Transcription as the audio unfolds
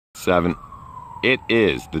7. It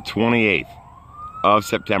is the 28th of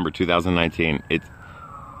September 2019. It's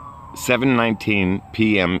 7:19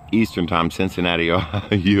 p.m. Eastern Time, Cincinnati,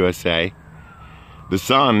 USA. The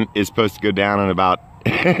sun is supposed to go down in about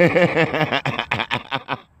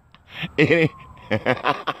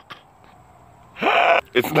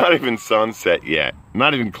it's not even sunset yet.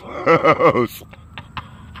 Not even close.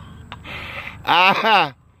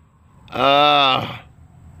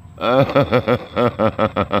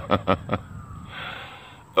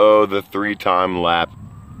 Oh, the 3-time lap.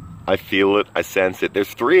 I feel it. I sense it.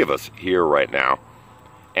 There's 3 of us here right now.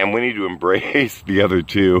 And we need to embrace the other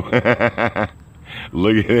 2.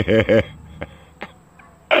 Look at it.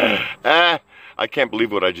 I can't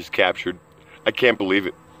believe what I just captured. I can't believe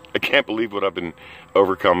it. I can't believe what I've been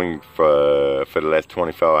overcoming for the last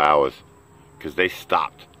 24 hours. Because they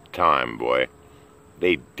stopped time, boy.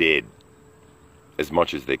 They did as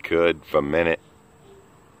much as they could for a minute.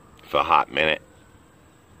 For a hot minute.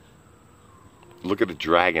 Look at the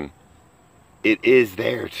dragon. It is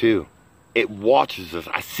there too. It watches us.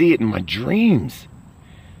 I see it in my dreams.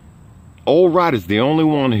 Old Rod is the only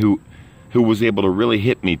one who was able to really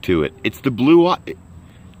hit me to it. It's the blue eye.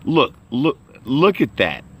 Look at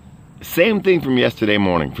that. Same thing from yesterday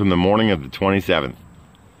morning, from the morning of the 27th.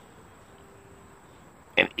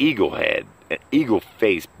 An eagle head, an eagle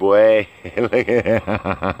face, boy. Look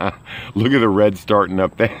at the red starting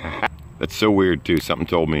up there. That's so weird too. Something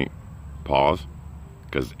told me, pause,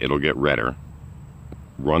 because it'll get redder.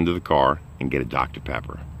 Run to the car and get a Dr.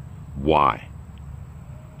 Pepper. Why?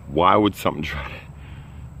 Why would something try to...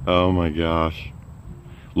 Oh my gosh.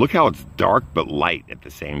 Look how it's dark but light at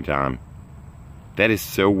the same time. That is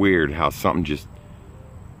so weird how something just...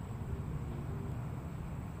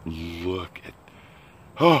 Look at...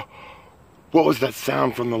 Oh! What was that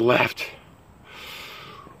sound from the left?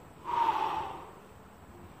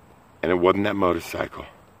 And it wasn't that motorcycle.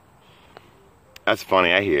 That's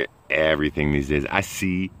funny. I hear everything these days. I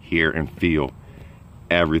see, hear, and feel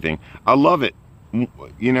everything. I love it.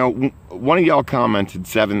 You know, one of y'all commented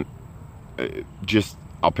 7, just,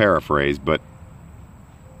 I'll paraphrase, but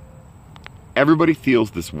everybody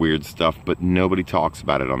feels this weird stuff, but nobody talks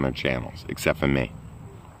about it on their channels, except for me.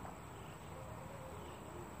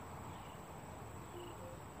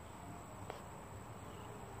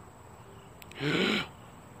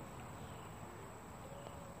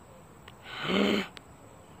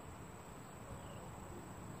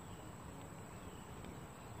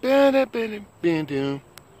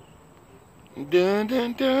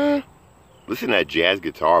 Listen to that jazz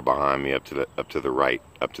guitar behind me up to the right,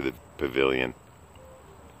 up to the pavilion.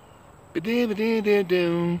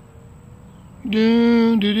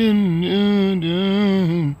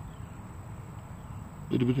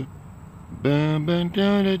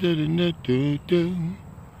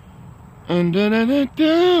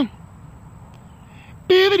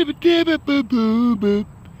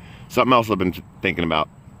 Something else I've been thinking about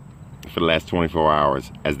for the last 24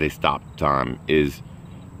 hours as they stopped time is,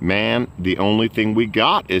 man, the only thing we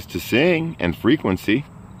got is to sing and frequency.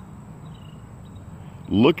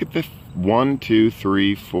 Look at the 1, 2,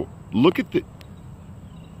 3, 4. Look at the...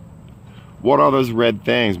 What are those red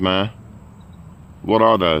things, man? What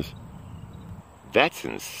are those? That's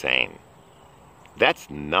insane. That's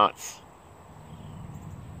nuts.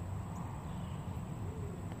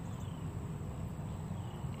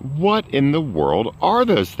 What in the world are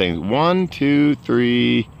those things? 1, 2,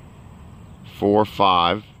 3, 4,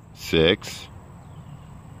 5, 6.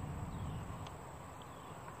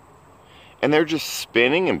 And they're just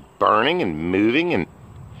spinning and burning and moving, and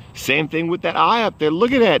same thing with that eye up there.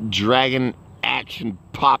 Look at that dragon action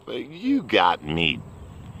pop. You got me.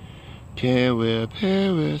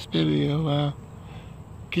 Paris, baby, oh wow.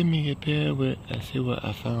 Give me a pair with, I see what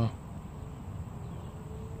I found.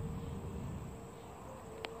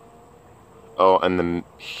 Oh, and the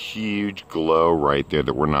huge glow right there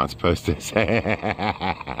that we're not supposed to say.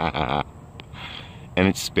 And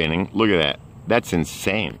it's spinning. Look at that. That's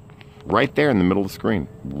insane. Right there in the middle of the screen.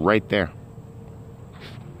 Right there.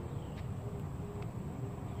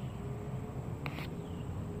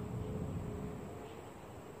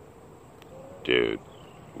 Dude,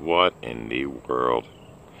 what in the world?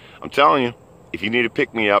 I'm telling you, if you need to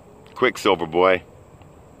pick me up, Quicksilver boy.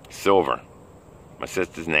 Silver. My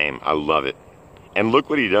sister's name. I love it. And look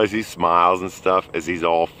what he does. He smiles and stuff as he's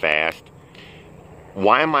all fast.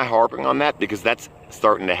 Why am I harping on that? Because that's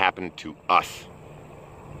starting to happen to us.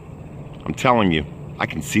 I'm telling you, I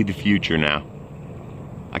can see the future now.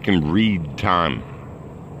 I can read time.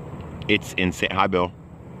 It's insane. Hi, Bill.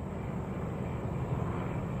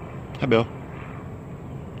 Hi, Bill.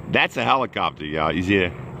 That's a helicopter, y'all. You see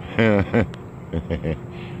it?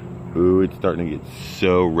 Ooh, it's starting to get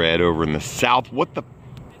so red over in the south. What the?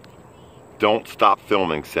 Don't stop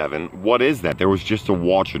filming, Seven. What is that? There was just a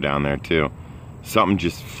watcher down there, too. Something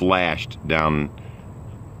just flashed down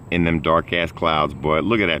in them dark-ass clouds, boy.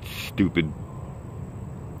 Look at that stupid...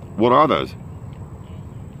 What are those?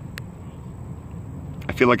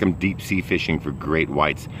 I feel like I'm deep-sea fishing for great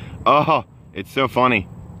whites. Oh, it's so funny.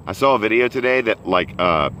 I saw a video today that, like,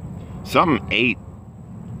 something ate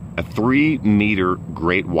a 3-meter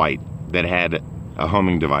great white that had a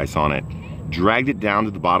homing device on it, dragged it down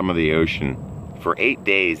to the bottom of the ocean. For 8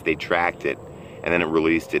 days, they tracked it, and then it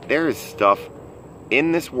released it. There is stuff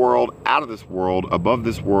in this world, out of this world, above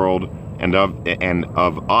this world, and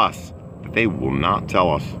of us that they will not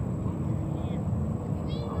tell us.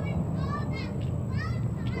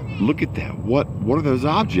 Look at that. What are those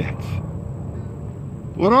objects?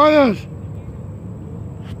 What are those?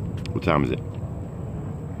 What time is it?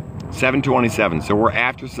 7:27, so we're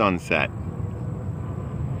after sunset.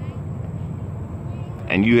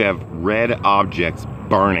 And you have red objects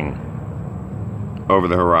burning over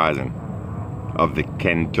the horizon of the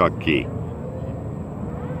Kentucky.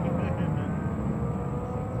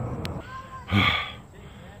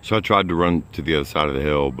 So I tried to run to the other side of the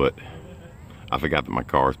hill, but I forgot that my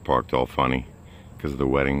car is parked all funny because of the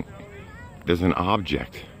wedding. There's an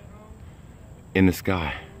object in the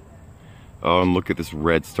sky. Oh, and look at this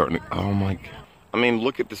red starting to, oh my God. I mean,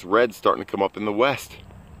 look at this red starting to come up in the west.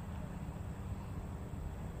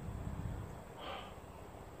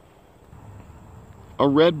 A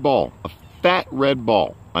red ball, a fat red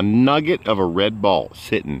ball, a nugget of a red ball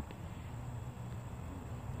sitting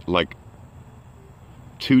like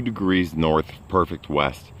 2 degrees north, perfect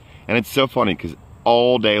west. And it's so funny because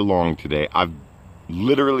all day long today, I've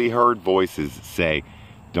literally heard voices say,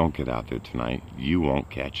 don't get out there tonight. You won't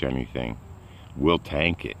catch anything. We'll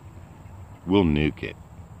tank it. We'll nuke it.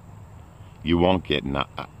 You won't get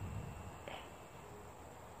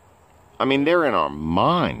I mean, they're in our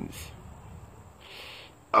minds.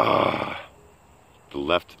 The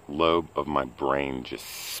left lobe of my brain just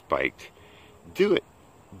spiked. Do it.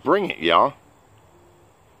 Bring it, y'all.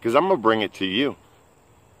 Because I'm going to bring it to you.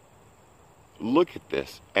 Look at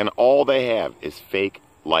this. And all they have is fake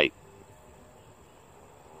light.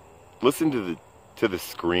 Listen to the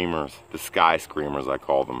screamers, the sky screamers, I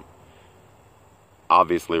call them.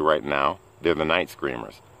 Obviously, right now, they're the night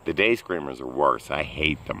screamers. The day screamers are worse. I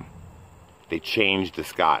hate them. They changed the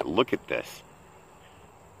sky. Look at this.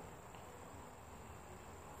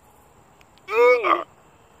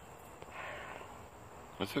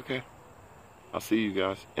 It's okay. I'll see you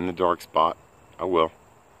guys in the dark spot. I will.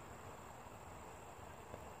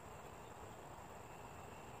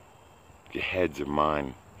 Your heads are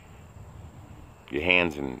mine. Your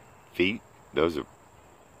hands and feet, those are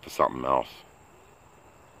for something else.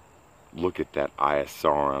 Look at that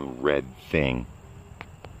ISR red thing.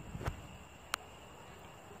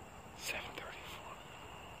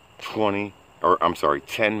 7:34.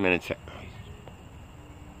 10 minutes.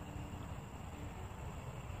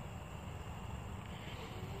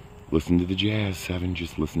 Listen to the jazz, Seven.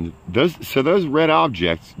 Just listen to those. So those red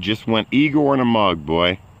objects just went Igor in a mug,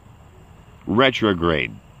 boy.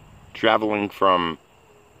 Retrograde. Traveling from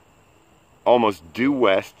almost due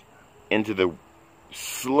west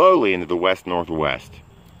slowly into the west-northwest.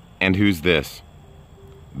 And who's this?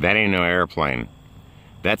 That ain't no airplane.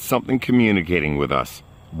 That's something communicating with us.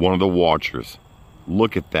 One of the watchers.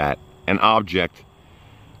 Look at that. An object,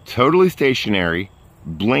 totally stationary,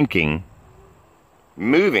 blinking,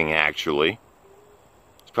 moving actually.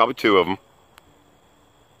 It's probably 2 of them.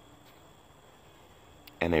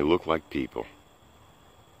 And they look like people.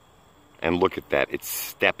 And look at that, it's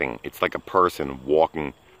stepping. It's like a person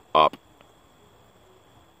walking up.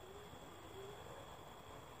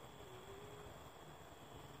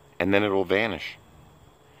 And then it'll vanish.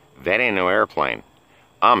 That ain't no airplane.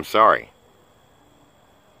 I'm sorry.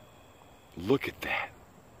 Look at that.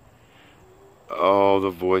 Oh,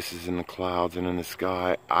 the voices in the clouds and in the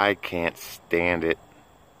sky. I can't stand it.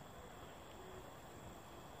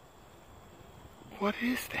 What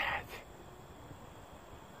is that?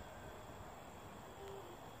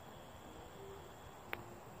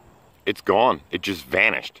 It's gone. It just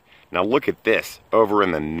vanished. Now look at this over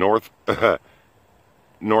in the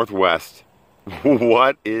northwest.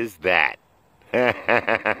 What is that?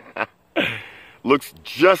 Looks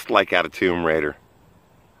just like out of Tomb Raider.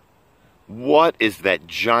 What is that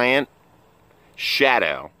giant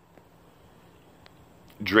shadow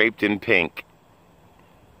draped in pink?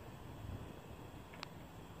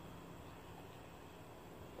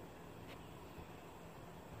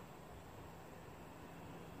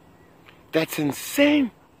 That's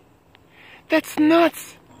insane. That's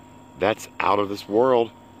nuts. That's out of this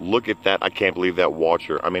world. Look at that. I can't believe that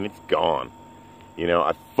watcher. I mean, it's gone. You know,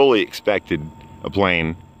 I fully expected a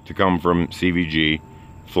plane to come from CVG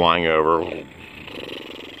flying over,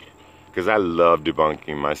 because I love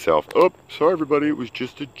debunking myself. Oh, sorry everybody, it was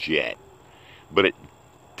just a jet. But it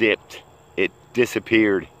dipped. It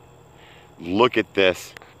disappeared. Look at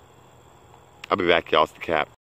this. I'll be back, y'all. It's the Cap.